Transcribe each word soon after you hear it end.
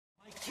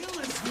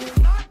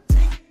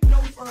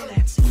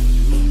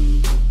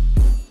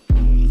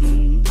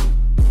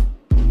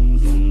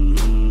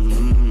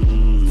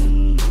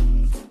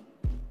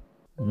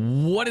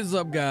What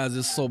is up, guys?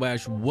 It's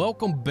Solbash.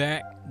 Welcome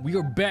back. We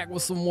are back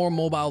with some more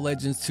Mobile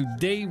Legends.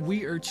 Today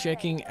we are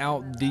checking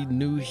out the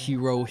new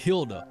hero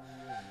Hilda.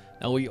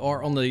 Now we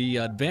are on the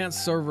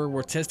advanced server.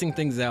 We're testing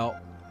things out.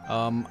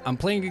 I'm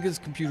playing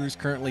against computers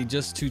currently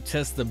just to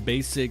test the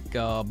basic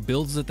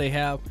builds that they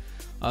have.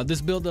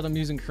 This build that I'm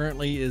using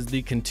currently is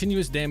the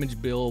continuous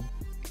damage build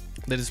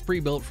that is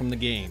pre-built from the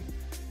game.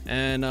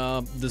 And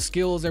the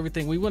skills,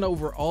 everything, we went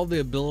over all the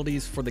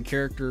abilities for the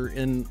character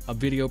in a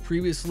video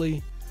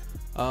previously.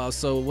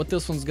 So what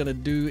this one's gonna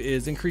do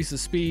is increase the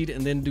speed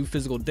and then do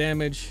physical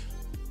damage.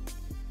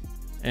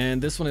 And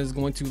this one is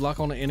going to lock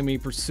on an enemy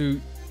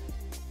pursuit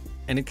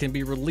and it can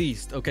be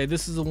released. Okay,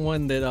 this is the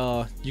one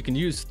that you can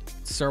use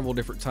several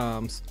different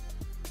times.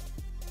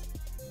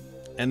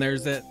 And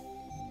there's that.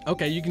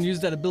 Okay, you can use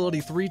that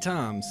ability 3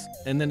 times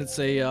and then it's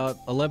a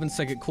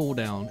 11-second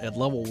cooldown at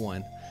level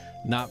 1.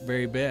 Not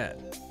very bad.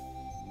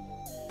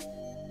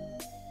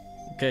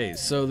 Okay,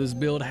 so this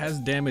build has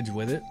damage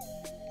with it.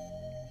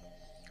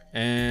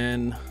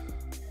 And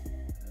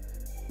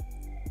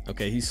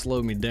okay, he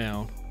slowed me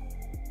down.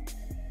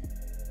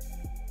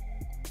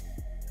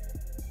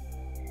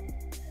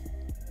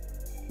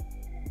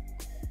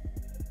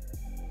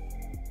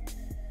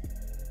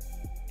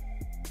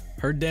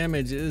 Her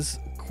damage is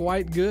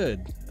quite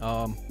good.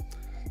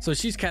 So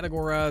she's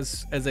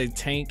categorized as a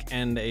tank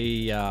and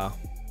a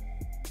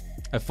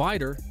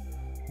fighter,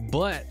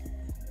 but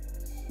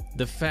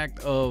the fact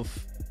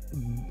of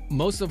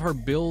most of her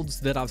builds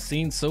that I've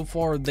seen so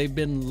far, they've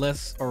been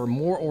less or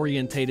more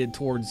orientated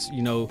towards,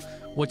 you know,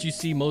 what you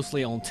see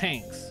mostly on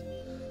tanks.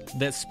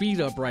 That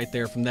speed up right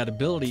there from that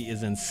ability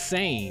is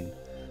insane.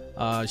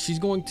 She's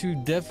going to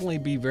definitely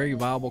be a very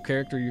viable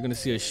character. You're going to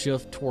see a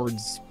shift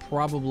towards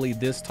probably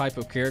this type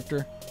of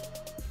character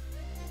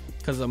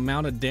because the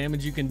amount of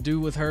damage you can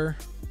do with her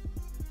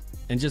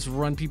and just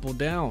run people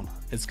down,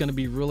 it's going to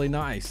be really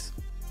nice.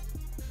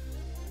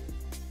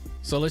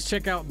 So let's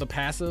check out the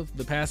passive.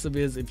 The passive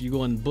is if you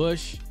go in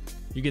bush,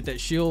 you get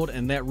that shield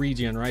and that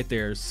regen right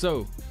there.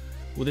 So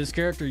with this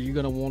character, you're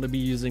going to want to be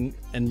using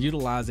and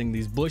utilizing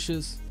these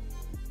bushes.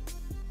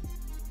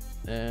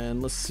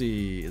 And let's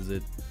see, is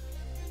it?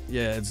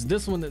 Yeah, it's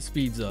this one that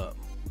speeds up.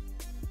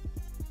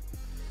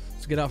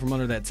 Let's get out from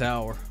under that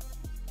tower.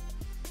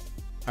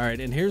 All right,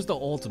 and here's the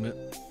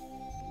ultimate.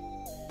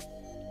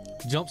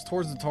 Jumps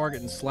towards the target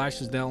and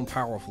slashes down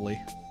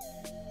powerfully.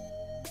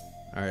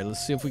 All right,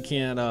 let's see if we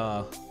can't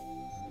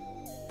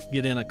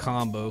get in a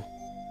combo.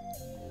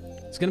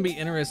 It's gonna be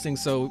interesting.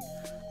 So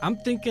I'm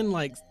thinking,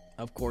 like,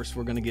 of course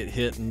we're gonna get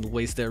hit and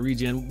waste that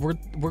regen.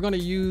 We're gonna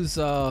use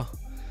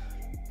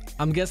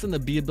I'm guessing the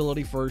B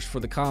ability first for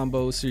the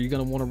combo. So you're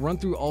gonna want to run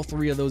through all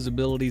 3 of those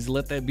abilities,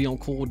 let that be on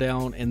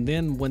cooldown, and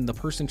then when the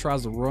person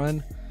tries to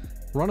run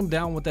them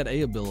down with that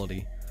A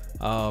ability.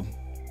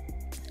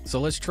 So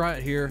let's try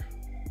it here.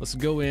 Let's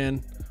go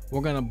in. We're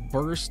gonna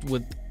burst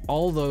with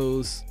all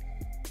those.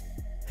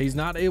 He's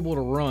not able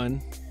to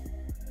run,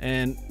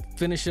 and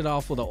finish it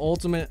off with an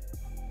ultimate,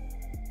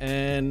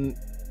 and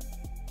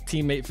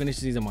teammate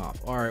finishes him off.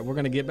 All right, we're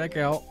gonna get back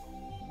out.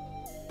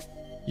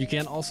 You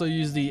can also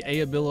use the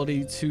A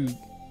ability to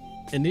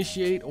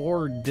initiate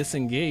or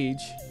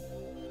disengage,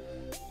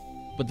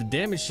 but the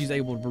damage she's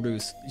able to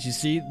produce, you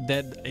see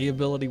that A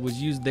ability was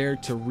used there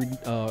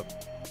to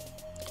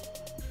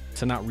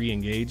not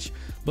re-engage,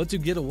 but to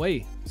get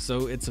away.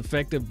 So it's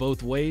effective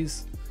both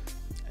ways.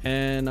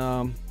 And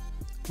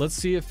let's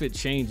see if it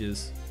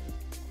changes.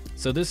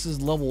 So this is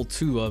level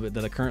 2 of it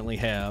that I currently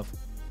have.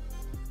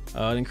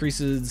 It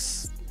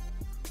increases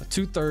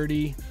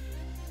 230,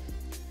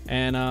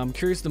 and I'm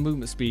curious the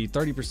movement speed,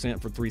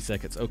 30% for 3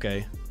 seconds.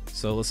 Okay,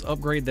 so let's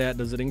upgrade that.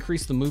 Does it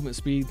increase the movement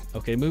speed?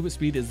 Okay, movement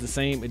speed is the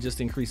same, it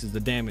just increases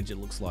the damage, it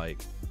looks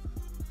like.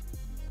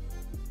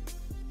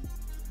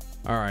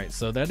 All right,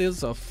 so that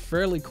is a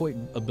fairly quick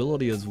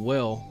ability as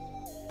well.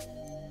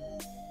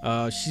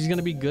 She's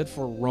gonna be good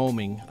for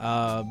roaming.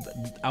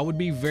 I would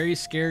be very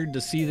scared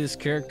to see this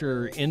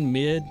character in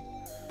mid,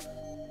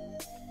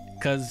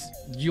 because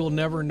you'll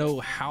never know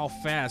how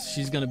fast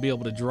she's gonna be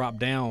able to drop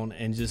down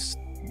and just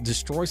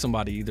destroy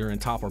somebody either in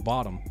top or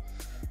bottom.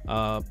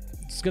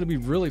 It's gonna be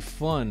really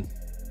fun.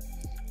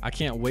 I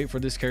can't wait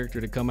for this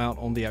character to come out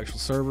on the actual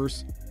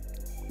servers,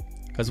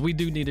 because we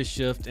do need a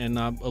shift, and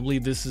I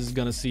believe this is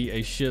gonna see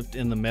a shift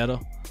in the meta.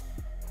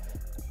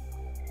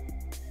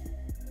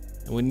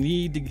 We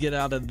need to get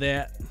out of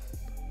that.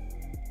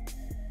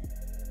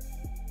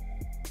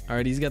 All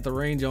right, he's got the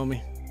range on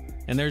me,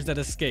 and there's that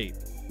escape.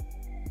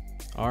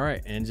 All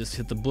right, and just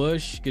hit the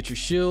bush, get your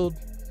shield.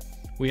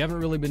 We haven't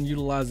really been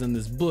utilizing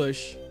this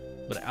bush,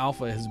 but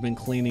Alpha has been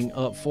cleaning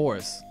up for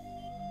us.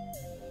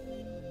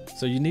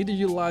 So you need to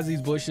utilize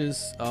these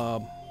bushes.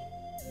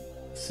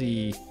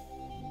 See,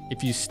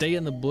 if you stay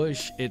in the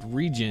bush, it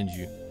regens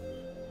you.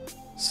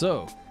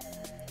 So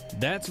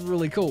that's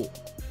really cool.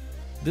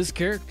 This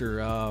character,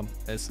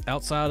 is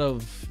outside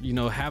of, you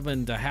know,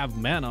 having to have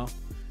mana,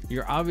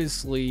 you're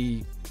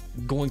obviously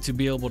going to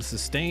be able to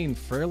sustain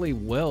fairly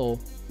well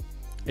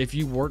if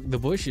you work the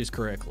bushes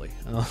correctly.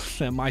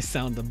 That might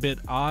sound a bit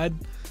odd,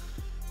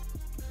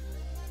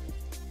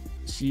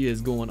 She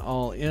is going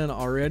all in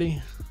already.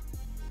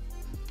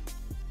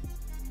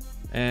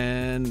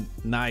 And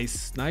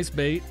nice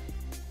bait.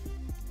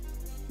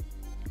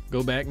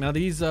 Go back. Now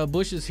these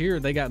bushes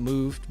here, they got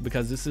moved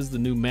because this is the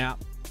new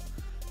map.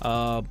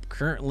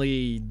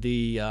 Currently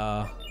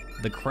the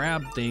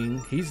crab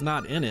thing, he's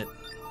not in it.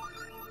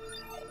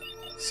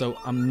 So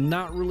I'm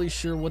not really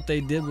sure what they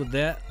did with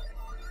that.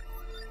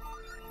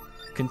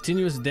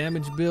 Continuous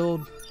damage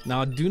build.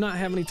 Now I do not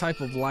have any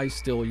type of life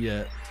steal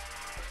yet.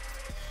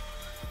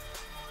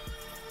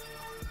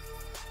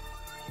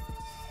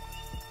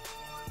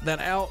 That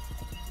out.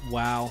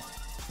 Wow,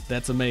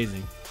 that's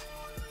amazing.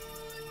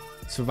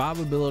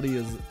 Survivability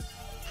is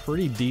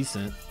pretty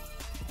decent,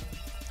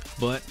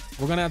 but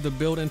we're gonna have to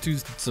build into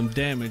some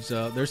damage.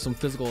 There's some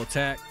physical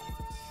attack.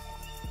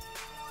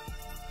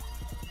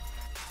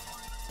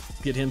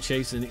 Get him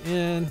chasing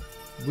in.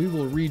 We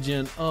will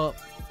regen up.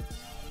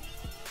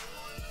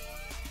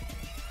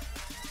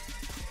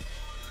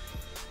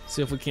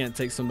 See if we can't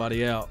take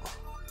somebody out.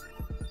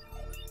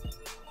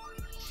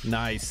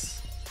 Nice.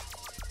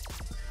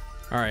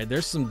 All right,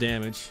 there's some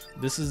damage.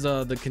 This is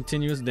the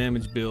continuous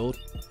damage build.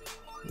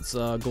 Let's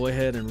go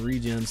ahead and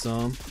regen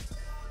some.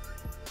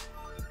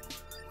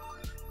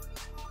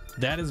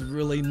 That is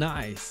really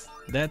nice.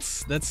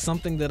 That's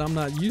something that I'm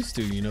not used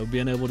to, you know,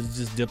 being able to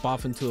just dip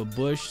off into a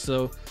bush.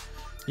 So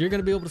you're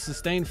going to be able to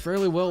sustain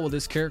fairly well with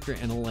this character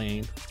in a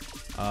lane.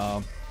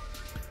 I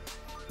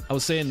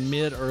was saying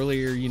mid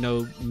earlier, you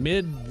know,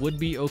 mid would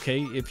be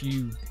okay if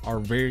you are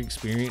very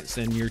experienced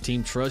and your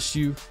team trusts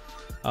you.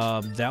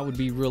 That would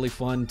be really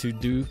fun to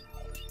do.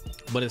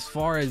 But as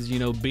far as, you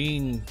know,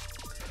 being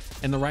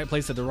in the right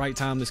place at the right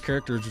time, this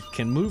character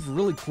can move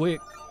really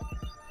quick.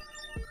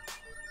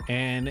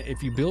 And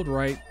if you build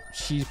right,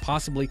 she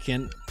possibly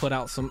can put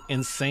out some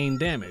insane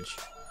damage.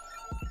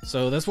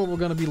 So that's what we're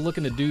going to be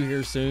looking to do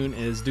here soon,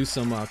 is do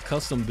some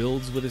custom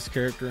builds with this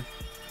character.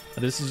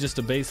 This is just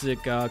a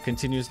basic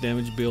continuous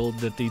damage build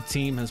that the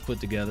team has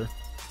put together.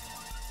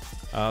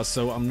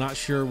 So I'm not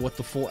sure what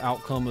the full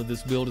outcome of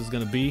this build is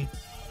going to be.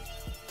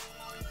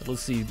 But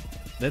let's see.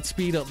 That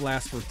speed up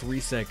lasts for 3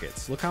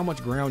 seconds. Look how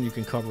much ground you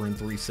can cover in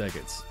 3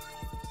 seconds.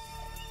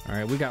 All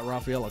right, we got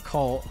Rafaela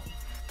caught.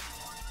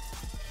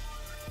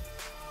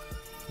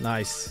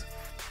 Nice.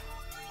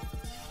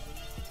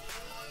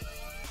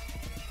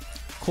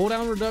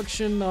 Cooldown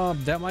reduction,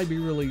 that might be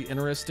really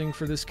interesting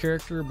for this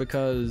character,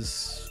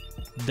 because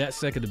that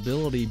second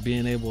ability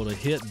being able to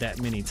hit that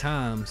many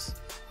times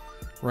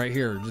right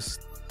here,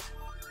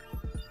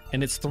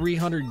 and it's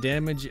 300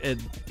 damage at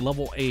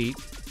level 8.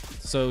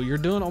 So you're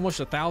doing almost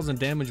 1,000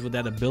 damage with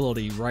that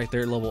ability right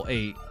there at level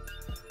 8.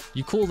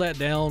 You cool that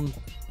down,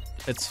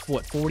 it's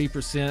what,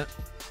 40%?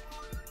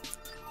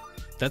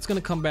 That's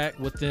gonna come back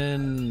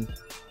within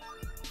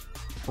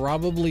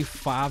probably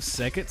 5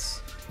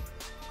 seconds.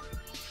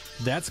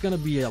 That's gonna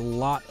be a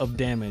lot of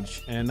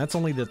damage, and that's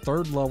only the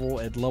 3rd level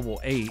at level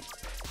 8.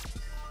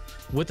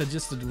 With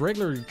just a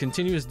regular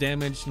continuous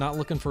damage, not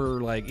looking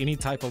for like any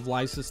type of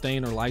life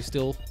sustain or life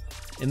steal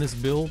in this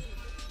build.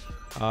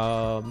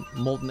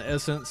 Molten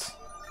essence.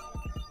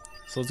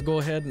 So let's go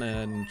ahead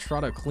and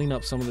try to clean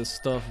up some of this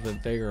stuff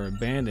that they are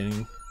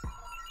abandoning.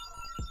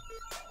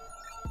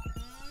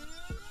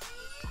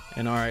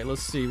 And all right,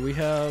 let's see, we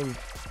have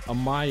a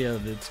Maya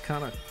that's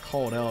kind of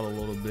called out a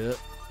little bit.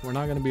 We're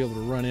not going to be able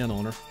to run in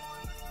on her.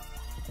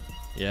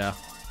 Yeah,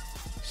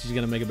 she's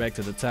going to make it back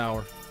to the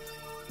tower.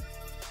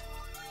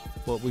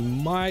 But we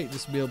might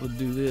just be able to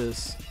do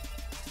this.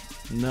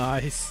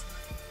 Nice.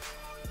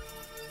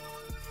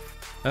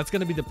 That's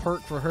going to be the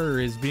perk for her,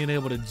 is being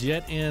able to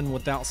jet in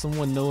without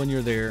someone knowing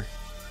you're there.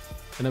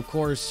 And of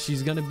course,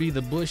 she's going to be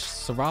the bush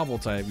survival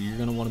type. You're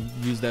going to want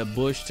to use that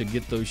bush to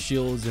get those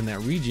shields and that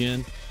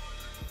regen.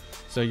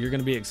 So you're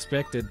going to be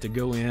expected to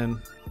go in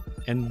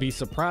and be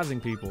surprising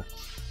people.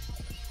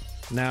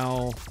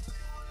 Now,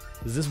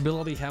 does this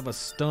ability have a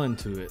stun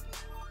to it?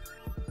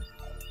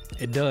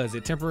 It does.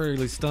 It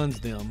temporarily stuns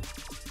them.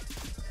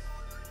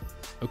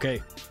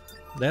 Okay,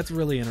 that's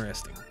really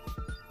interesting.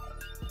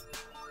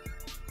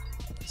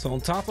 So on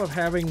top of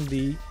having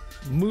the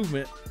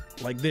movement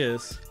like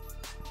this,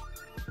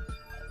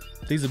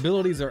 these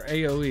abilities are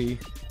AoE.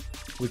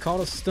 We caught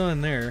a stun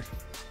there.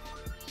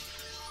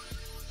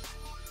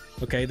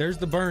 Okay, there's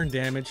the burn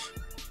damage.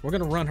 We're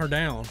gonna run her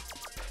down.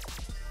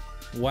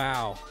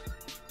 Wow.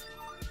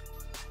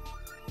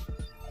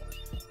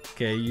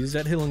 Okay, use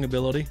that healing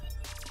ability.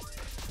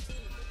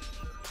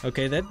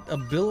 Okay, that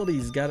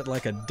ability's got it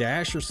like a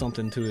dash or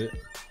something to it.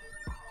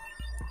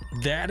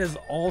 That is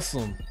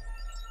awesome.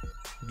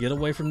 Get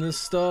away from this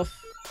stuff.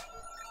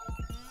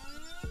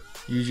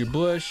 Use your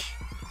bush.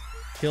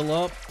 Heal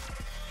up.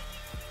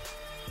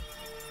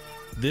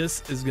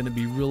 This is going to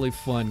be really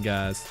fun,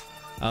 guys.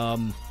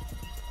 I'm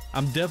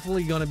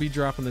definitely going to be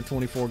dropping the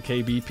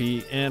 24k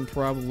BP and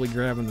probably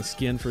grabbing the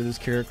skin for this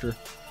character.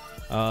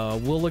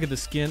 We'll look at the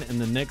skin in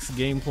the next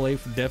gameplay,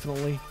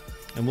 definitely,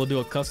 and we'll do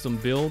a custom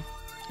build.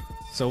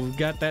 So we've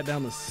got that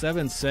down to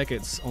 7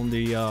 seconds on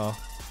the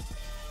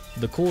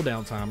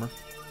cooldown timer.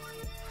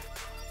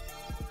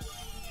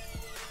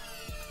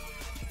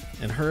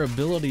 And her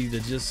ability to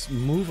just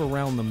move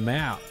around the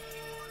map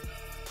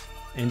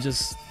and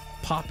just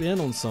pop in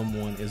on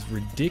someone is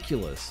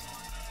ridiculous.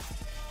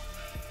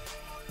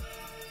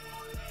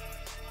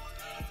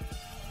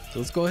 So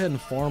let's go ahead and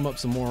farm up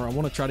some more. I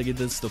want to try to get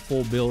this to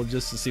full build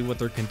just to see what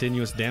their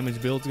continuous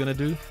damage build is going to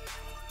do.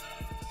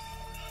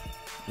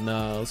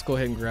 Now let's go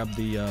ahead and grab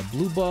the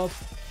blue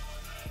buff.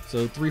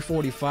 So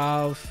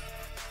 345.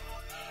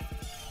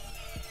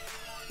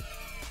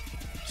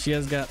 She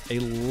has got a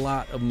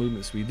lot of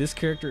movement speed. This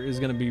character is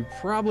going to be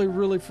probably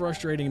really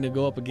frustrating to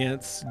go up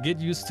against. Get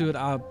used to it.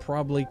 I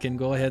probably can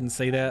go ahead and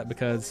say that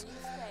because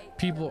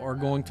people are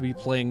going to be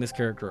playing this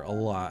character a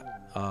lot.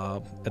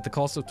 At the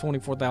cost of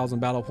 24,000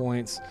 battle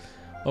points,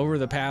 over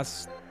the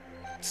past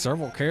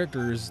several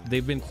characters,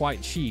 they've been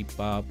quite cheap,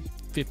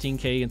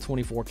 15k and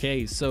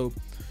 24k. So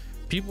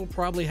people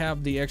probably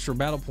have the extra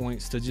battle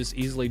points to just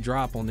easily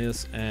drop on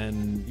this.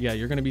 And yeah,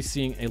 you're going to be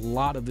seeing a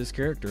lot of this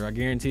character. I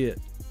guarantee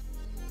it.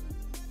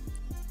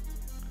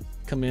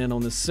 Come in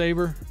on this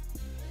saber,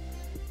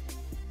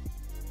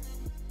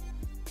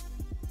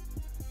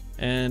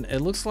 and it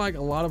looks like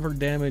a lot of her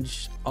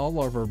damage,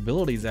 all of her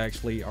abilities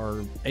actually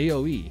are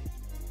AoE.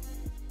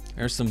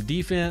 There's some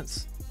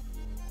defense,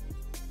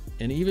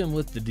 and even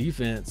with the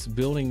defense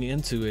building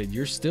into it,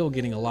 you're still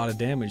getting a lot of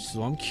damage.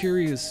 So I'm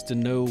curious to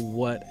know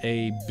what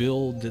a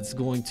build that's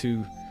going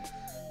to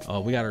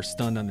we got her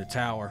stunned under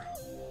tower.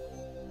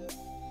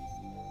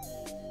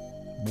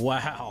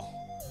 Wow.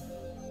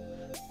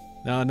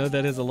 Now, I know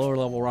that is a lower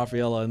level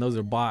Rafaela, and those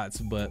are bots,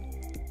 but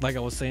like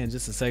I was saying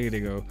just a second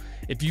ago,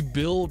 if you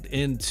build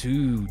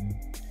into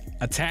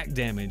attack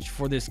damage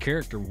for this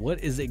character,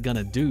 what is it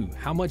gonna do?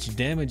 How much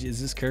damage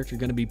is this character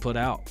gonna be put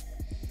out?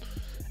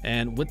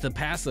 And with the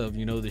passive,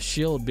 you know, the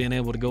shield being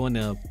able to go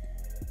into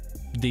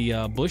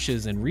the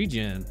bushes and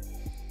regen,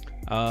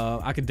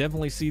 I could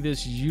definitely see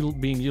this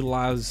being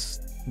utilized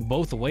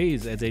both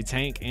ways as a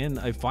tank and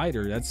a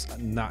fighter. That's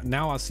not,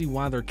 now I see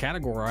why they're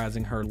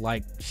categorizing her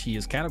like she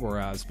is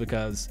categorized,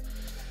 because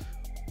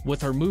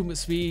with her movement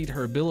speed,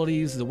 her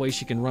abilities, the way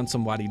she can run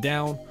somebody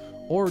down,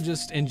 or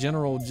just in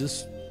general,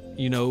 just,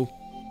 you know,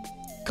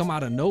 come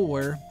out of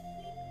nowhere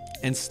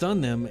and stun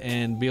them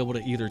and be able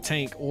to either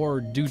tank or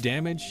do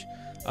damage.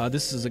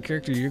 This is a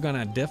character you're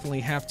gonna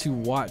definitely have to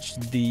watch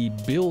the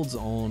builds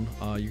on.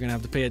 You're gonna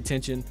have to pay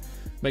attention,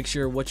 make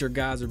sure what your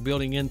guys are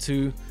building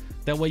into.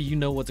 That way you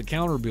know what to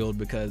counter build,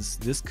 because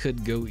this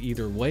could go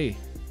either way.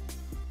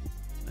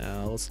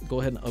 Let's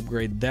go ahead and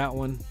upgrade that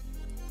one.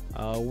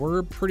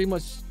 We're pretty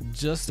much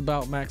just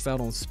about maxed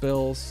out on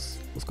spells.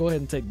 Let's go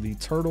ahead and take the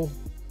turtle.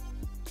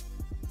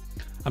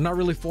 I'm not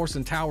really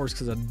forcing towers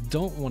because I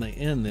don't want to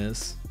end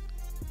this.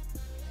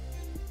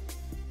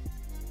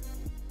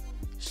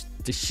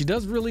 She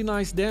does really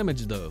nice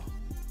damage though.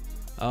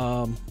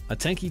 A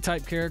tanky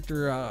type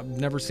character, I've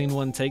never seen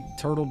one take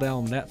turtle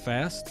down that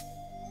fast.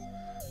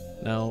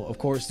 Now, of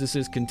course, this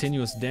is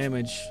continuous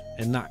damage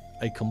and not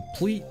a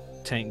complete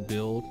tank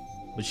build,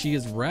 but she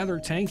is rather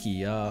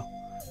tanky.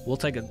 We'll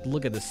take a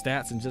look at the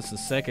stats in just a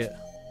second.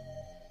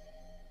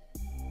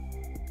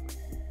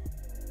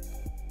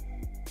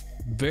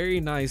 Very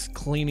nice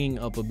cleaning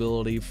up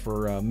ability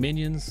for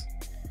minions,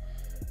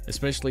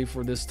 especially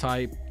for this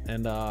type.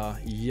 And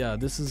yeah,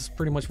 this is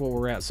pretty much what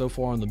we're at so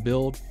far on the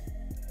build.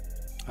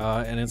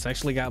 And it's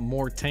actually got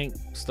more tank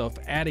stuff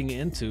adding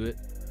into it.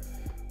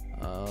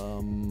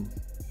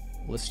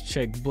 Let's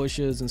check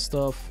bushes and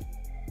stuff.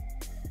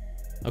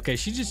 Okay,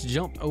 she just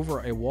jumped over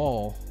a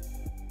wall.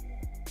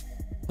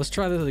 Let's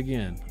try that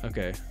again.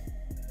 Okay,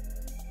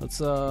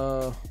 let's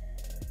I'm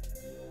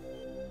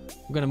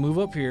gonna move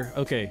up here.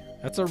 Okay,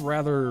 that's a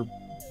rather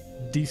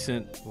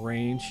decent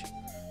range.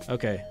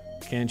 Okay,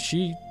 can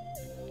she?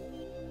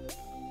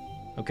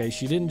 Okay,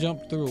 she didn't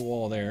jump through a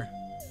wall there.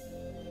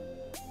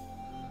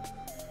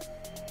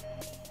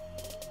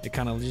 It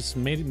kind of just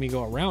made me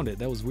go around it.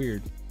 That was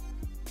weird.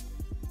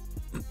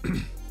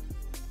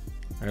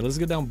 All right, let's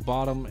get down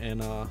bottom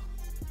and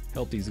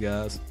help these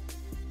guys.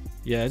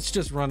 Yeah, it's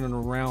just running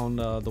around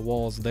the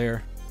walls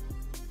there.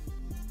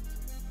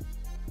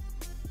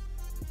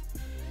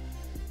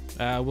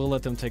 We'll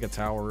let them take a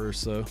tower or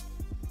so.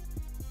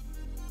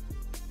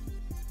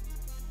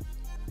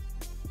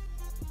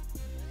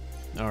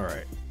 All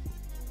right,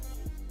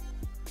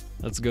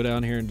 let's go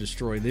down here and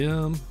destroy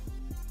them.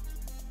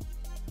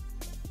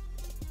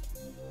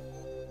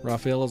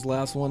 Rafaela's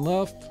last one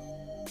left.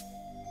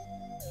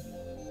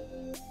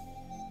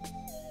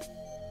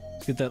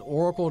 Let's get that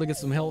Oracle to get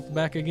some health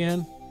back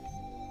again.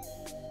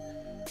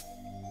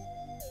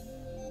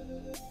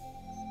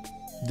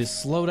 The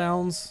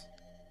slowdowns,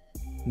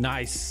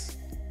 nice.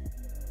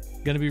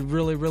 Gonna be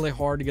really, really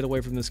hard to get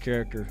away from this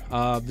character.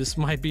 This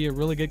might be a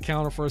really good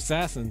counter for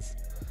assassins.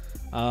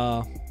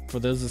 For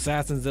those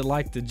assassins that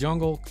like the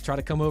jungle, try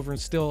to come over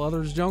and steal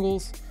others'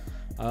 jungles.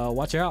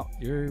 Watch out,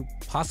 you're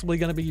possibly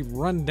going to be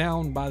run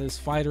down by this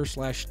fighter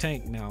slash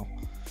tank now.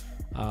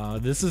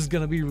 This is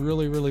going to be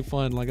really, really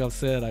fun. Like I've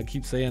said, I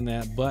keep saying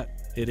that, but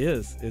it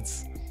is.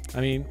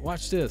 I mean,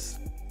 watch this.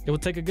 It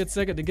would take a good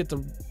second to get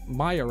to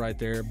Maya right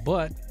there,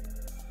 but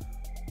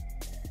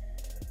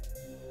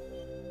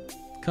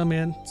Come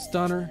in,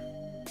 stun her.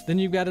 Then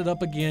you've got it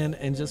up again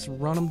and just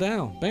run them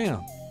down.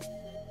 Bam.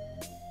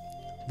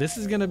 This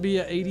is gonna be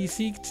an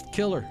ADC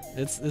killer.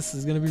 This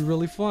is gonna be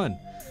really fun.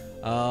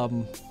 I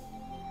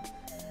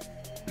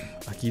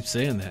keep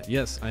saying that.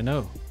 Yes, I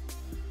know.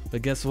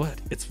 But guess what?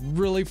 It's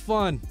really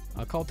fun.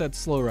 I caught that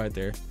slow right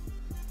there.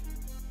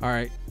 All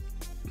right.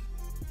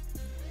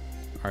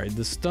 All right,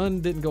 the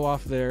stun didn't go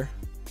off there.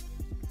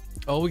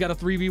 Oh, we got a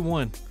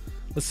 3v1.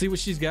 Let's see what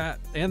she's got.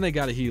 And they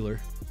got a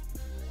healer.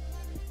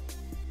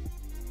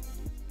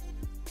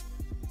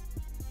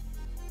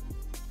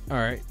 All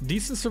right,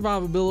 decent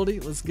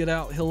survivability. Let's get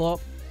out, heal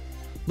up.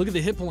 Look at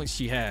the hit points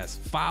she has.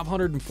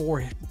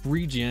 504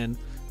 regen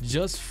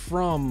just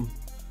from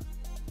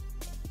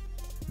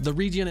the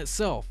regen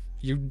itself.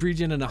 You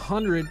regen in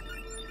 100.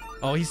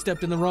 Oh, he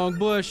stepped in the wrong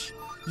bush.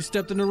 You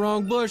stepped in the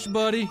wrong bush,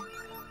 buddy.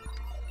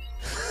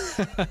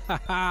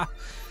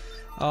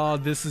 Oh,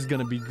 this is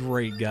gonna be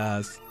great,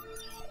 guys.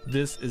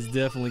 This is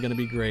definitely gonna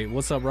be great.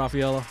 What's up,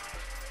 Rafaela?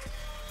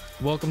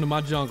 Welcome to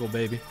my jungle,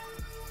 baby.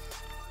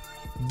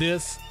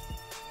 This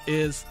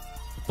is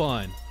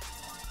fun.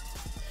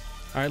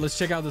 All right, let's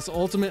check out this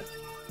ultimate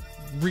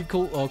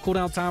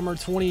cooldown timer.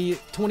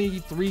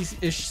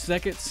 23-ish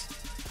seconds.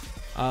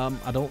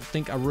 I don't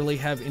think I really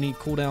have any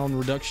cooldown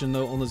reduction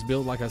though on this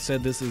build. Like I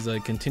said, this is a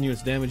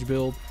continuous damage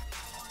build,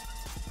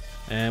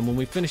 and when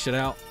we finish it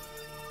out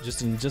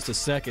just in just a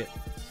second,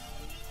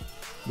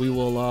 we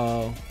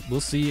will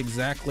we'll see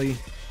exactly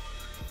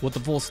what the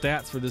full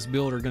stats for this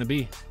build are going to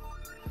be.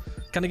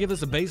 Kind of give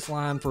us a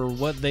baseline for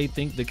what they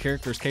think the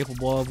character is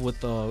capable of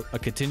with a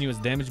continuous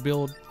damage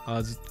build.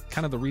 It's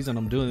kind of the reason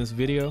I'm doing this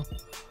video.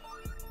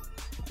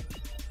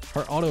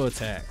 Her auto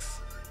attacks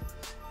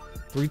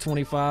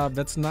 325,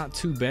 that's not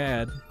too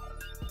bad.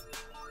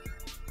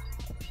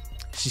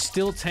 She's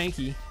still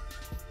tanky.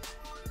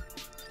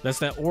 That's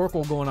that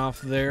Oracle going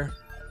off there.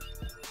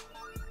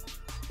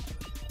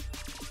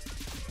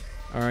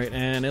 All right,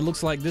 and it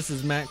looks like this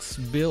is max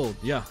build.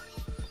 Yeah,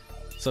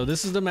 so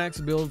this is the max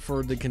build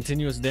for the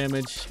continuous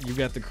damage. You've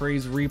got the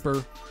Crazed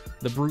Reaper,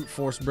 the Brute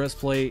Force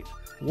Breastplate,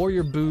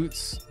 Warrior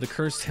Boots, the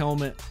Cursed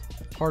Helmet,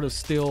 Heart of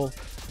Steel,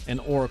 and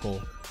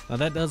Oracle. Now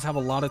that does have a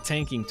lot of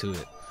tanking to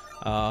it.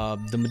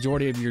 The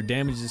majority of your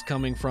damage is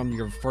coming from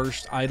your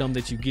first item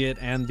that you get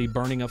and the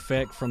burning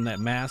effect from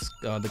that mask,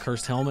 the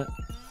Cursed Helmet.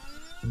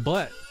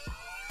 But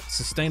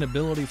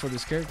sustainability for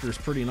this character is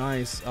pretty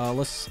nice.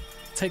 Let's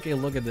take a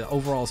look at the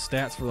overall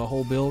stats for the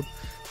whole build.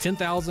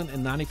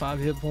 10,095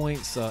 hit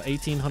points,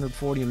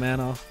 1,840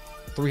 mana,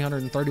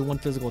 331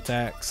 physical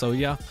attack. So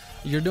yeah,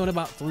 you're doing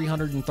about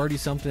 330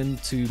 something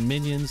to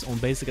minions on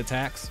basic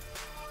attacks.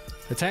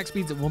 Attack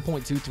speed's at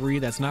 1.23.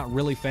 That's not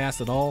really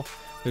fast at all.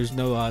 There's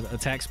no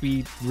attack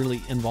speed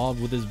really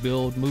involved with this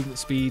build. Movement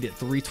speed at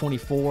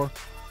 324.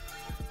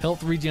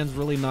 Health regen's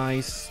really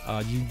nice.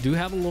 You do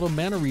have a little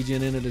mana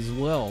regen in it as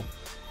well.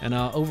 And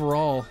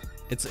overall,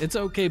 it's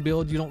okay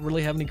build. You don't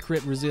really have any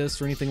crit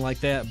resist or anything like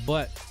that,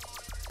 but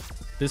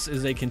this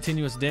is a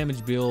continuous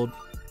damage build.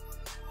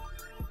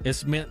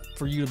 It's meant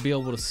for you to be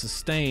able to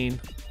sustain.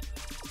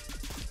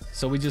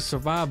 So we just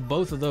survived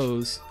both of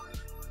those.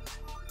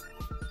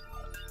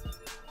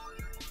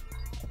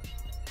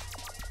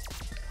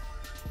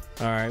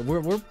 All right,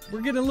 we're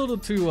getting a little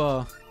too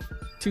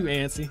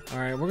antsy. All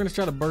right, we're gonna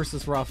try to burst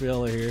this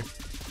Rafaela here,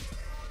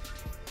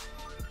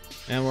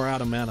 and we're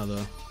out of mana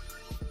though.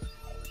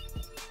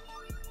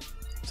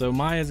 So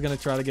Maya's gonna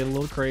try to get a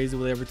little crazy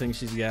with everything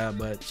she's got,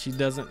 but she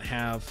doesn't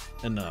have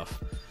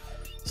enough.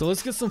 So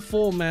let's get some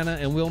full mana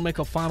and we'll make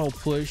a final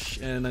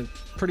push and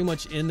pretty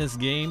much end this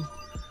game.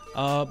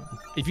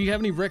 If you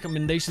have any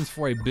recommendations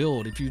for a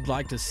build, if you'd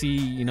like to see,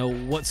 you know,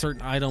 what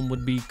certain item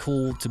would be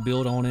cool to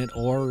build on it,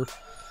 or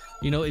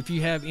you know, if you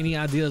have any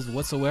ideas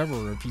whatsoever,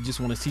 or if you just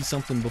want to see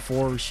something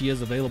before she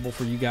is available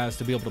for you guys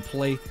to be able to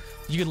play,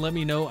 you can let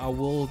me know. I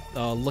will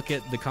look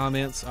at the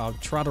comments. I'll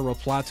try to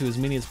reply to as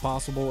many as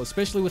possible,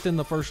 especially within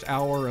the first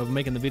hour of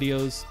making the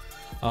videos.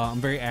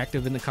 I'm very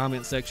active in the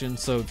comment section,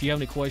 so if you have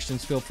any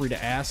questions, feel free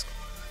to ask.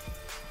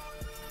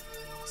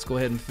 Let's go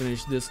ahead and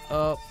finish this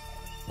up.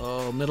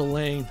 Oh, middle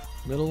lane,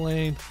 middle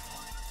lane.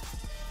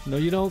 No,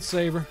 you don't,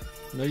 Saber.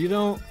 No, you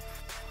don't.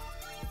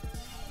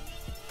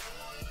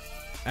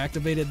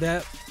 Activated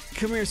that.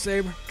 Come here,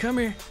 Saber. Come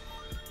here.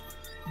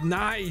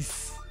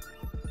 Nice.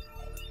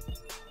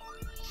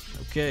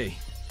 Okay.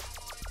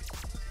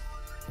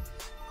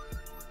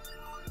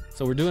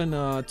 So we're doing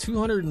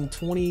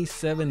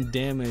 227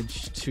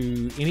 damage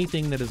to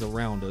anything that is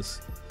around us.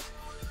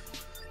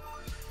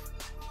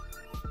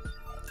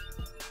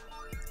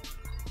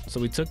 So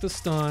we took the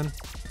stun.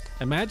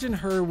 Imagine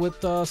her with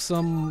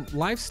some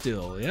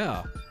lifesteal.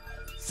 Yeah.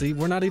 See,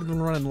 we're not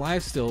even running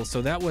lifesteal,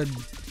 so that would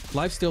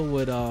lifesteal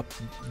would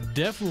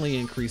definitely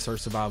increase her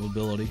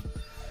survivability.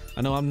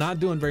 I know I'm not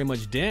doing very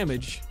much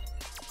damage,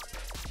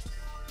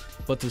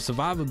 but the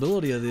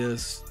survivability of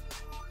this,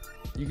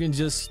 you can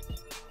just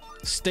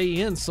stay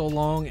in so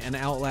long and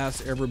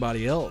outlast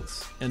everybody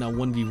else in a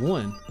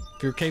 1v1.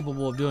 If you're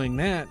capable of doing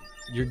that,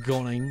 you're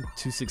going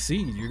to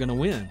succeed. You're going to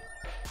win.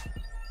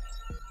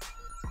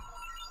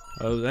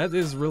 Oh, that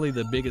is really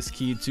the biggest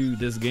key to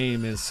this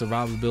game, is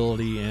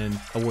survivability and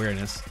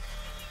awareness.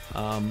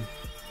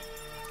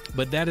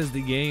 But that is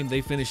the game.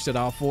 They finished it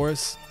off for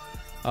us.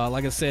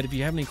 Like I said, if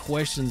you have any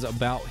questions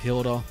about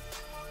Hilda,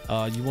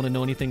 you want to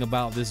know anything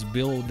about this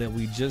build that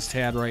we just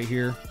had right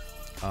here,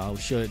 I'll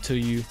show it to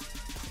you.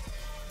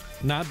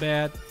 Not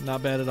bad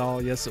at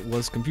all. Yes, it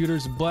was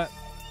computers, but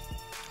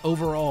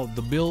overall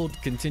the build,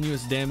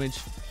 continuous damage,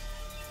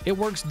 it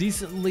works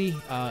decently,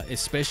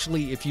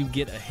 especially if you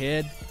get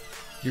ahead.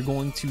 You're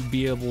going to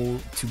be able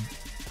to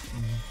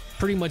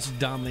pretty much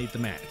dominate the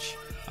match.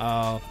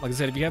 Like I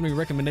said, if you have any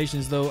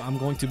recommendations though, I'm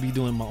going to be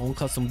doing my own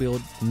custom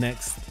build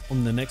next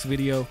on the next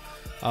video,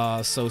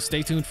 so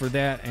stay tuned for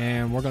that,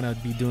 and we're gonna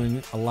be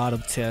doing a lot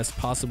of tests,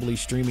 possibly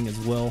streaming as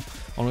well.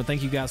 I want to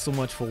thank you guys so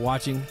much for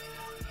watching.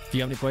 If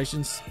you have any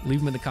questions, leave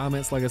them in the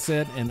comments, like I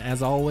said, and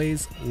as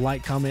always,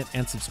 like, comment,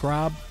 and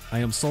subscribe. I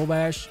am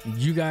Solbash.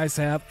 You guys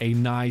have a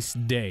nice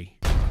day.